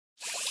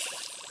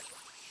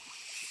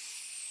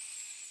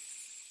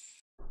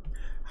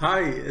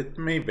Hi, it's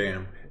me,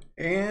 Bam,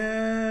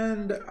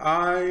 and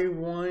I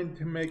wanted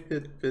to make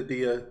this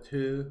video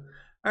too.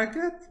 I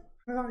got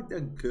like a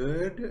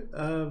good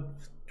of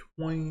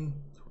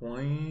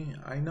 2020.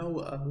 I know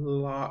a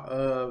lot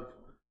of,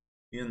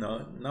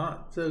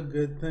 not so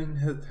good thing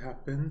has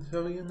happened,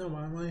 so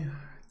I might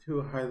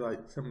to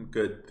highlight some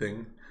good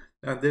things.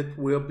 Now this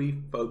will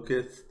be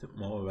focused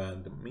more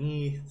around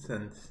me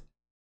since,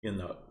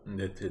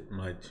 this is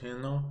my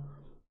channel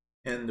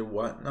and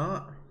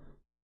whatnot.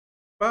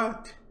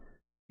 But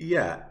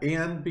yeah,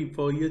 and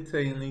before you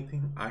say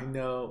anything, I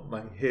know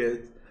my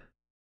hair's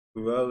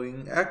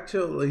growing.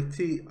 Actually,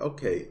 see,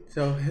 okay,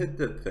 so here's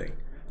the thing.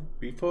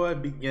 Before I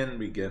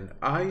begin,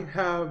 I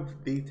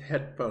have these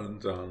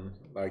headphones on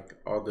like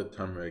all the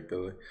time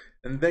regularly,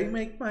 and they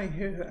make my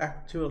hair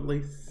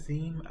actually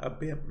seem a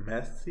bit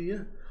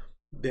messier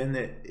than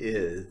it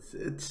is.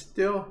 It's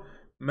still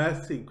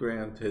messy,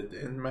 granted,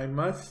 and my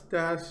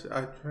mustache,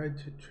 I try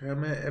to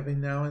trim it every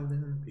now and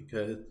then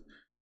because,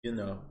 you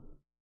know,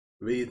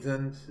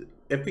 reasons.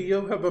 If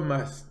you have a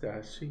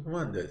mustache, you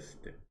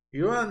understand.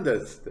 You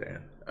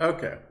understand.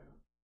 Okay.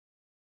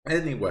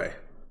 Anyway.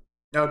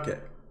 Okay.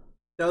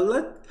 So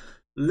let's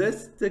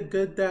list the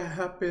good that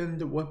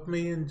happened with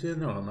me in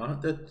general.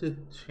 Not just the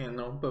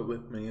channel, but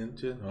with me in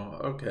general.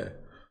 Okay.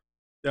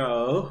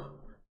 So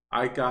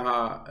I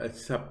got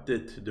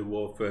accepted to the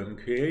Warframe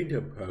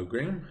Creator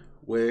Program,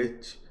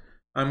 which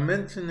I'm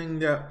mentioning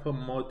that for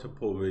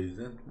multiple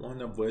reasons.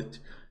 One of which,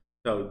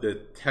 so this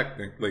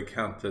technically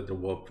counts as a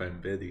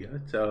Warframe video,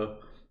 so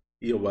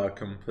you're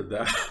welcome for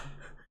that.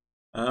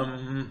 I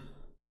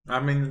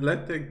mean,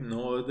 let's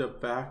ignore the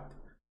fact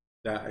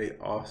that I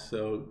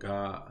also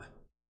got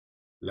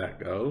let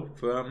go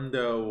from the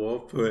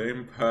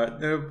Warframe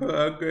Partner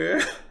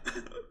Program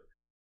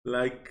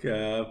like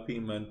a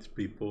few months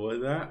before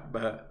that,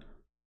 but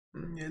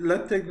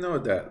let's ignore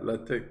that.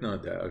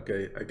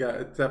 Okay, I got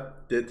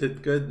accepted. This is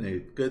good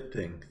news, good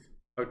things.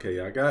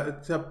 Okay, I got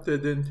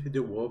accepted into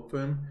the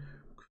Warframe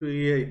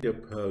Creator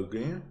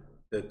Program.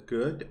 That's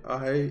good.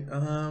 I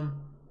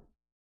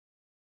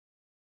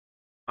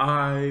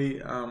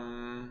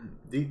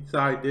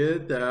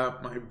decided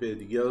that my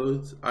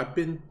videos, I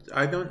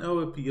don't know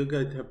if you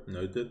guys have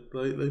noticed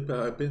lately, but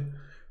I've been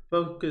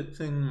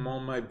focusing more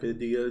my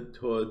video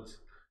towards,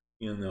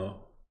 trying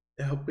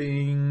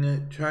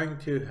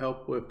to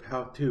help with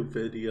how-to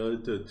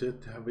videos or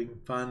just having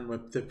fun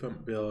with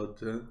different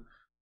builds and,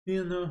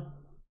 you know,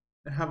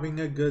 having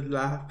a good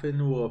laugh in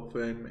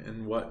Warframe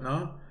and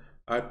whatnot.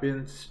 I've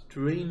been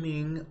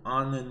streaming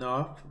on and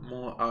off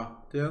more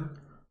often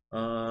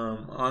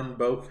on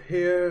both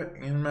here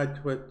and my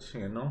Twitch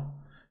channel.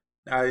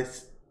 I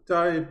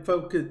started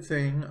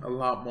focusing a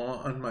lot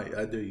more on my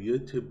other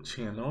YouTube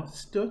channel,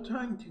 still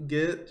trying to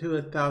get to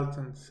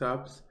 1,000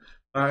 subs,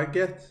 but I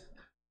guess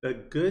the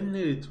good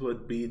news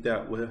would be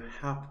that we're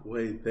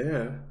halfway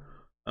there.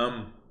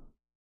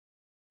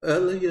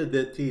 Earlier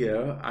this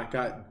year, I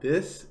got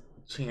this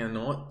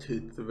channel to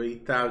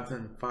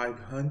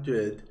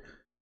 3,500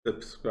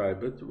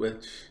 subscribers,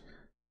 which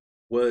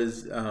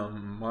was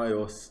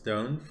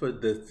milestone for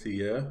this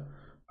year.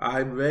 I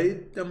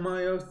raised the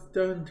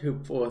milestone to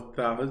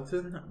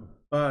 4,000,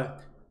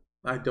 but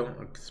I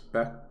don't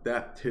expect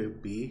that to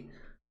be.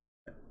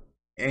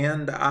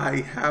 And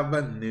I have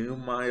a new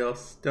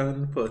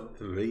milestone for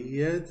 3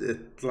 years.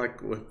 It's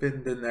like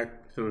within the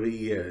next 3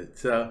 years.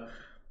 So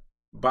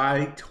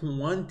by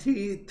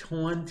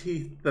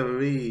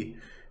 2023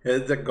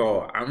 is the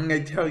goal. I'm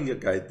gonna tell you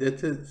guys,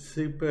 this is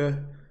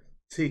super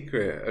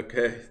secret,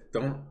 okay?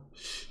 Don't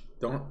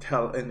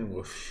tell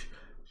anyone.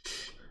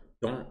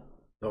 Don't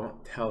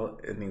tell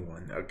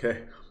anyone,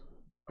 okay?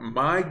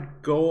 My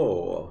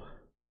goal,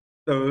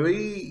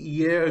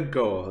 3-year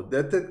goal,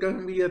 that is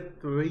gonna be a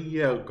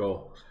 3-year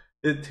goal,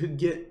 is to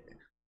get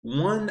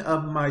one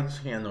of my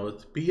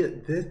channels, be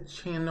it this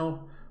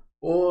channel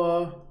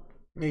or,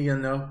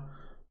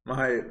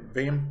 my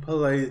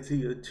Vampires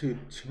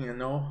YouTube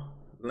channel,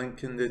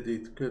 link in the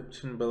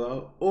description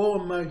below, or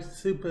my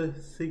super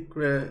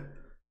secret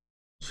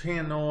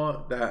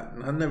channel that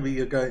none of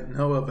you guys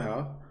know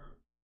about.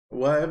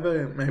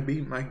 Whatever it may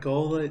be, my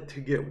goal is to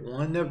get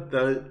one of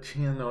the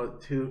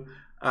channels to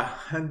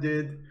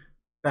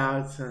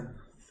 100,000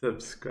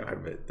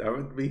 subscribers. That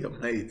would be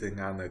amazing,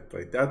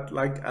 honestly. That's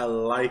like a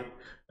life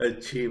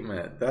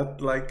achievement.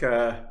 That's like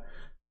I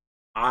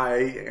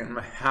am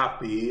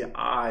happy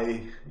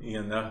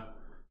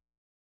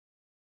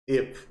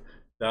if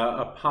the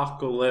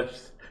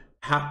apocalypse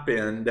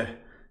happened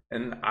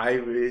and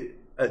I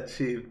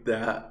achieved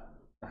that,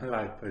 my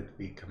life would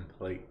be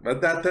complete.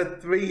 But that's a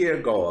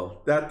 3-year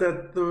goal. That's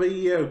a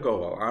 3-year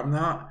goal. I'm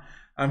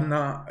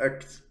not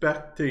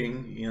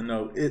expecting,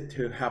 it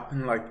to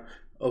happen like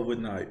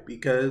overnight,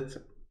 because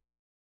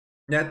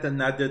that's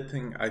another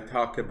thing I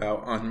talk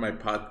about on my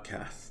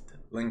podcast.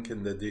 Link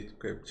in the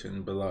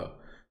description below.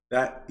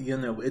 That,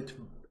 it's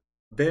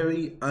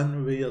very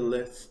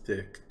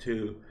unrealistic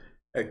to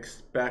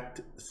expect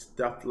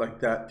stuff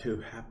like that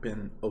to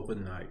happen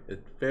overnight.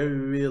 It's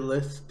very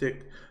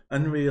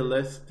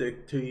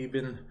unrealistic to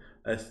even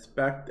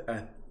expect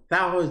a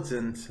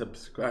 1,000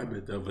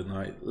 subscribers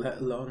overnight, let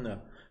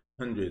alone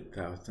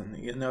 100,000.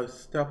 You know,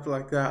 stuff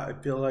like that. I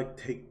feel like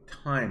take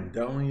time.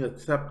 The only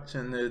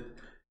exception is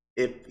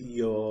if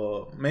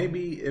your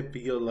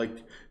like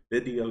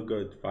video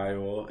goes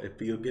viral,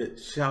 if you get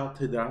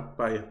shouted out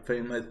by a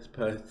famous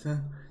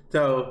person.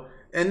 So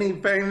any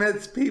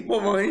famous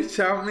people want to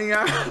shout me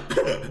out?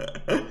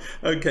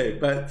 Okay,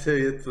 but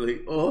seriously,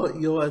 or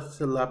you're a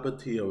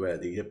celebrity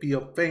already. If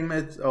you're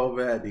famous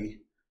already,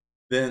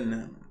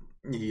 then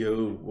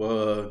you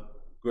will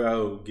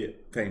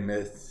get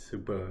famous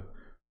super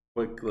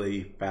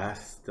quickly,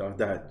 fast, or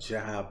that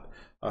jab,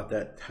 or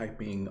that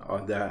typing, or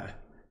that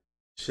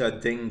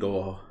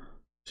shadingle.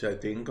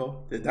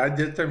 Shadingle? Did I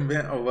just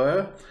invent a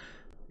word?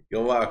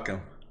 You're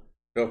welcome.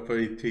 Feel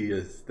free to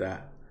use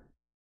that.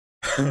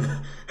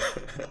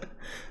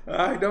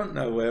 I don't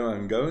know where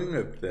I'm going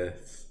with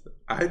this.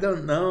 I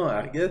don't know.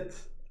 I get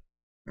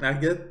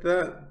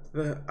that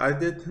I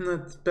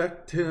didn't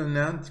expect to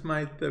announce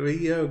my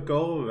 3-year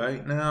goal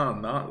right now.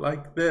 Not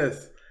like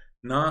this.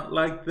 Not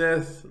like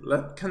this.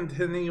 Let's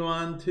continue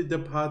on to the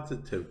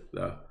positive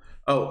though.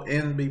 Oh,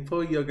 and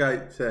before you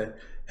guys say,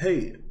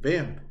 hey,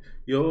 Vamp,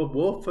 your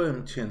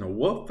Warframe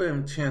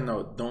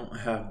channel don't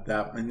have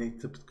that many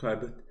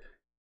subscribers.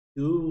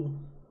 You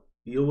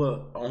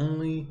are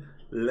only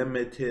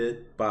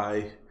limited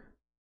by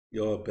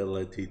your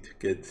ability to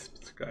get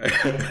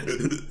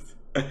subscribers.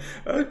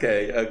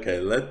 Okay,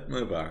 let's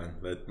move on.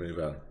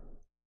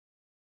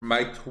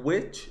 My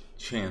Twitch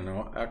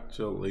channel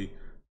actually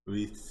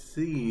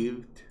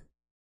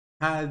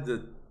has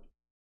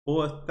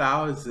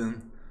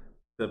 4,000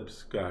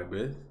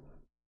 subscribers,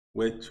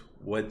 which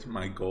was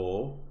my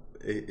goal.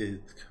 It is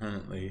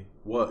currently,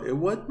 well, it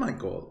was my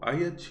goal. I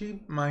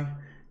achieved my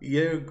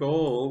year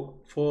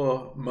goal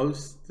for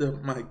most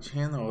of my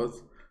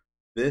channels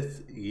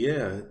this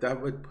year.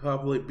 That would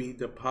probably be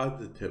the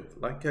positive.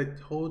 Like I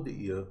told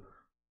you,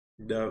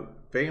 the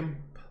Vamp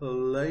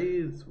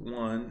Plays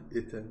one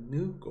is a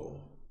new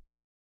goal.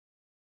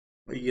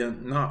 Yeah,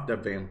 not the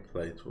Vamp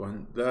Plays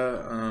one.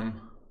 The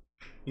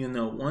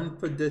one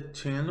for the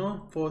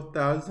channel,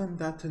 4,000,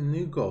 that's a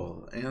new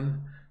goal.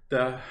 And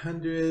the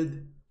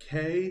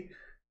 100K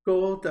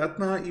goal, that's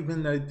not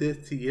even a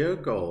this year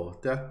goal.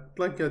 That's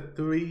like a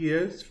 3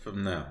 years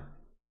from now.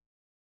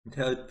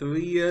 So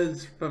 3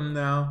 years from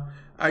now,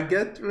 I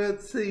guess we'll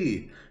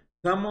see.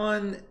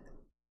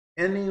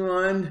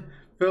 Anyone,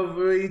 feel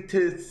free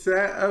to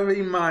set a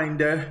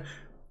reminder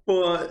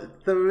for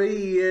 3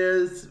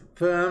 years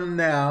from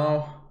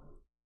now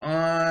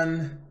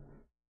on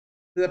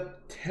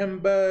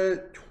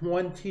September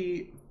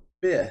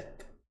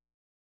 25th.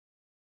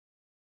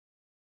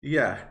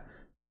 Yeah,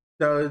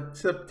 so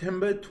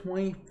September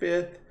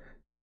 25th,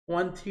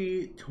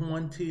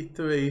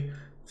 2023.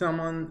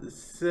 Someone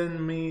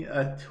send me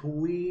a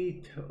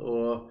tweet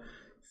or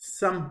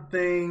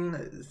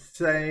something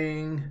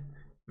saying,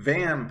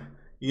 Vamp,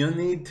 you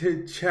need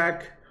to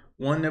check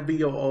one of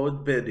your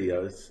old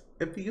videos.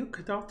 If you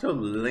could also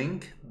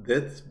link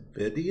this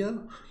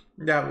video,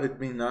 that would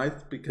be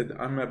nice because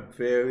I'm a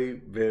very,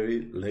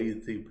 very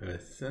lazy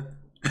person.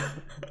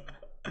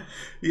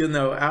 You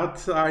know,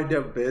 outside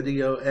of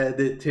video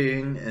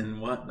editing and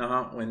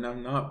whatnot, when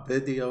I'm not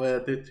video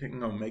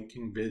editing or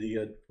making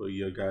videos for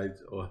you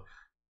guys or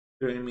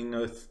streaming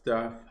or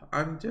stuff,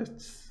 I'm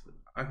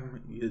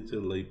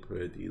usually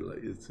pretty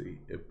lazy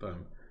if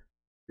I'm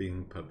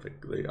being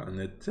perfectly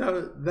honest.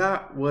 So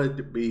that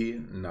would be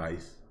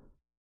nice.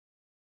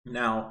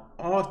 Now,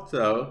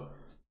 also,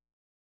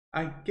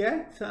 I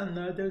guess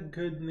another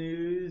good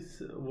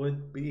news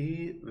would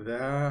be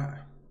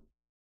that,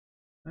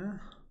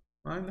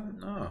 I don't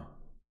know.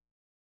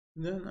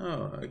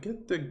 I guess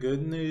the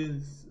good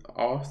news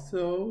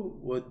also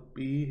would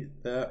be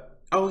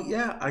that, oh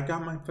yeah, I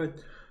got my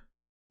first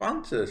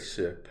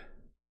sponsorship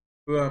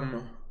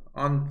from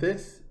on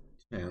this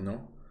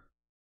channel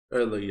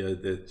earlier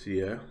this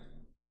year.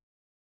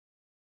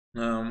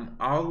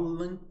 I'll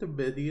link the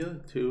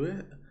video to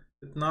it.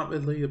 It's not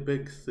really a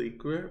big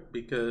secret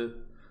because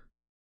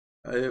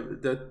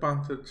the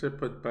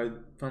sponsorship was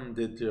from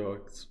Digital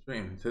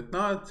Extremes. It's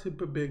not a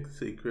super big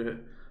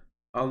secret.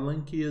 I'll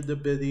link you the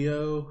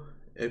video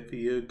if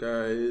you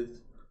guys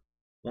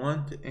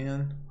want,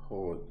 and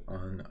hold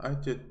on, I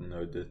just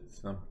noticed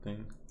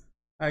something.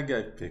 I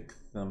gotta fix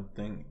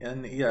something,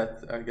 and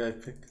yes, I gotta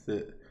fix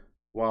it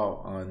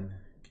while on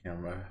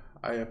camera.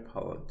 I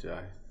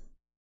apologize.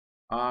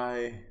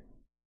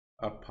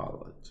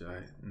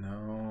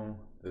 No,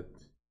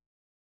 that's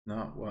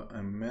not what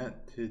I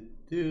meant to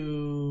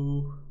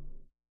do.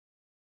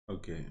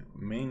 Okay,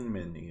 main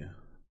menu.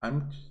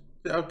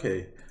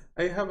 Okay.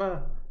 I have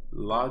a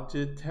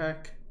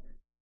Logitech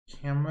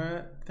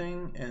camera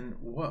thing, and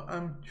what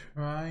I'm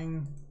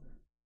trying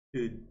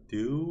to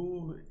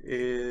do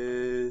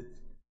is,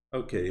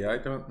 okay, I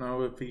don't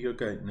know if you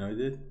guys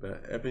noticed,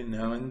 but every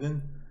now and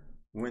then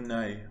when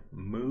I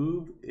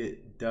move,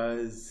 it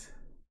does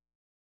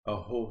a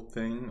whole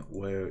thing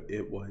where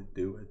it will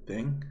do a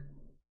thing,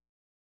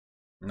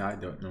 and I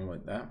don't know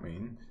what that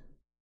means.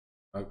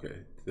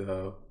 Okay,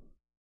 so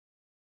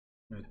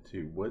let's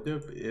see, what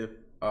if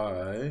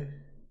I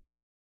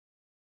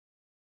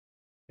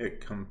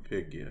hit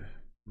configure?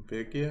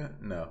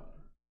 Configure? No,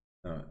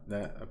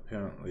 that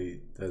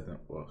apparently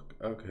doesn't work.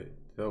 Okay,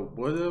 so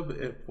what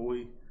if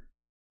we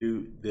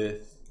do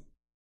this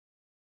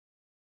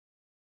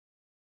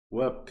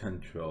web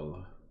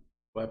controller,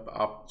 web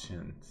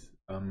options?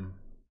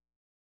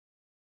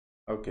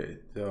 Okay,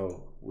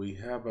 so we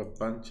have a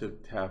bunch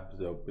of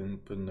tabs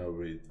open for no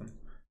reason.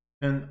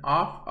 Turn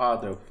off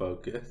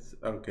autofocus.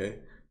 Okay,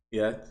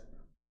 yes,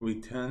 we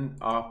turned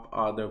off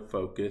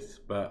autofocus,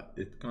 but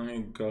it's gonna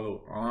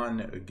go on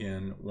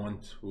again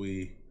once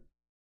we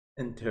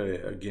enter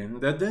it again.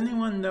 Does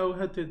anyone know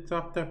how to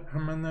stop that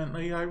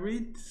permanently? I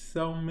read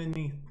so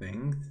many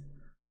things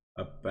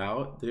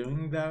about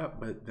doing that,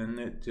 but then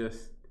it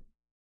just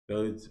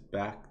goes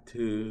back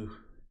to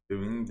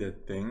doing the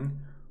thing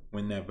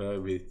whenever I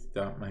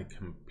restart my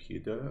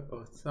computer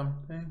or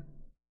something.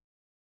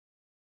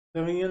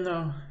 So, you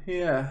know,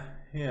 yeah,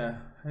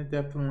 I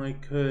definitely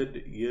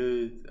could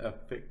use a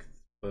fix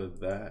for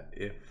that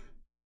if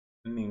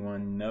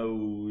anyone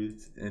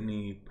knows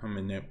any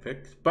permanent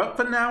fix. But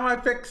for now, I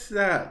fixed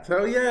that.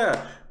 So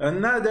yeah,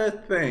 another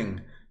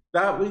thing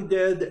that we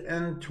did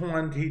in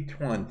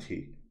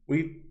 2020.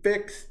 We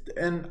fixed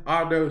an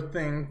auto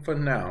thing for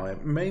now.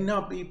 It may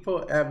not be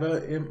forever.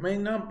 It may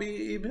not be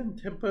even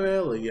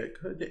temporarily. It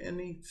could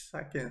any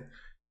second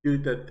do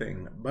the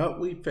thing, but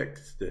we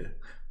fixed it.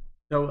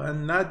 So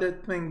another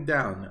thing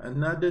down,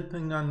 another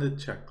thing on the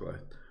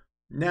checklist.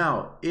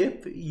 Now,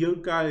 if you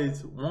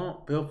guys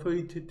want, feel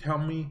free to tell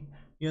me,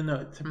 you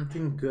know,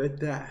 something good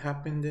that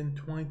happened in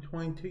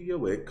 2020 to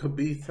you. It could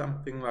be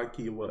something like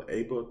you were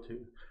able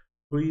to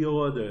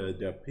pre-order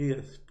the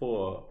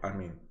PS4,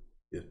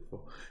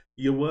 PS4.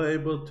 You were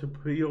able to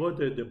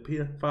pre-order the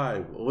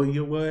PS5, or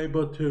you were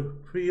able to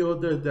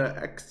pre-order the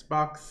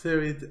Xbox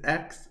Series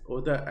X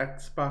or the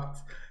Xbox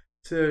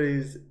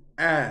Series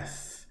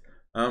S.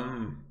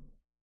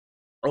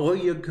 Or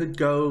you could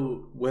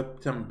go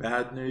with some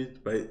bad news,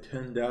 but it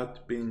turned out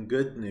to be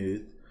good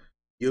news.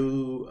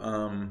 You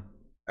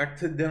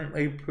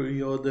accidentally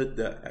pre-ordered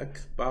the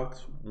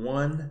Xbox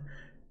One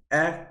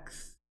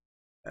X,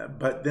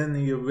 but then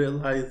you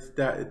realized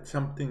that it's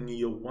something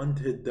you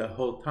wanted the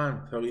whole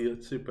time, so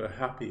you're super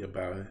happy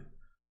about it.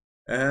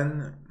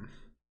 And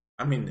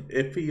I mean,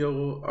 if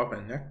you are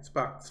an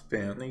Xbox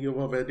fan, you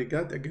already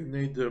got the good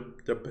news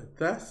of the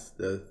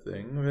Bethesda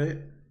thing, right?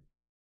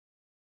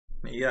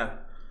 Yeah.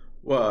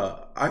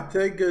 Well, I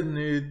say good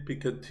news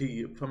because to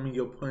you, from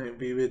your point of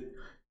view, it's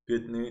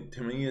good news.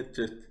 To me, it's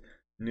just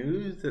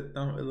news that's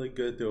not really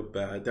good or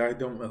bad. I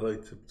don't really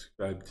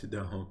subscribe to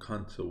the whole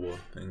console war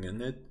thing,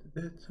 and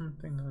there's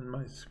something on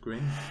my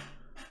screen.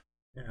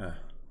 Yeah,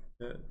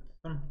 there's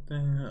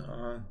something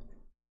on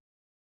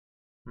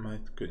my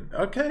screen.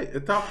 Okay,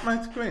 it's off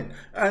my screen.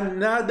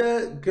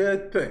 Another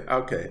good thing.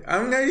 Okay,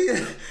 I'm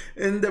gonna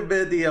in the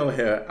video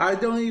here. I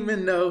don't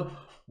even know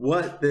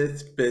what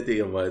this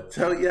video was.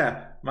 So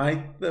yeah,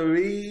 my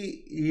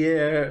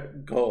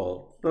 3-year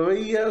goal.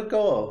 3-year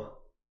goal.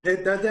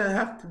 It doesn't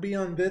have to be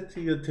on this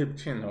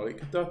YouTube channel. It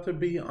could also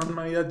be on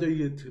my other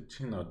YouTube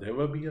channel. There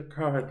will be a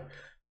card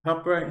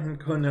top right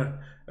hand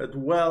corner, as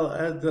well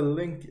as a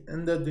link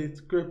in the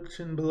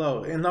description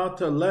below. And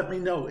also let me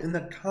know in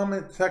the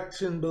comment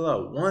section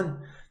below.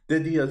 1,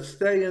 did you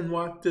stay and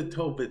watch the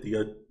whole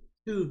video?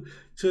 2,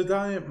 should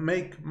I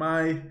make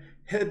my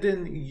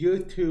hidden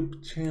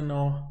YouTube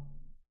channel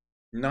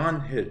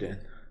non-hidden?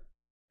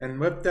 And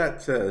with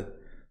that said,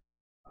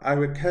 I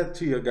will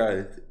catch you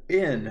guys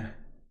in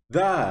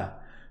the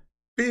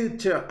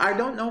future. I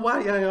don't know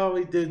why I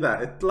always do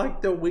that. It's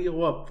like the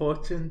Wheel of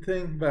Fortune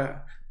thing,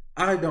 but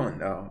I don't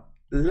know.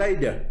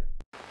 Later.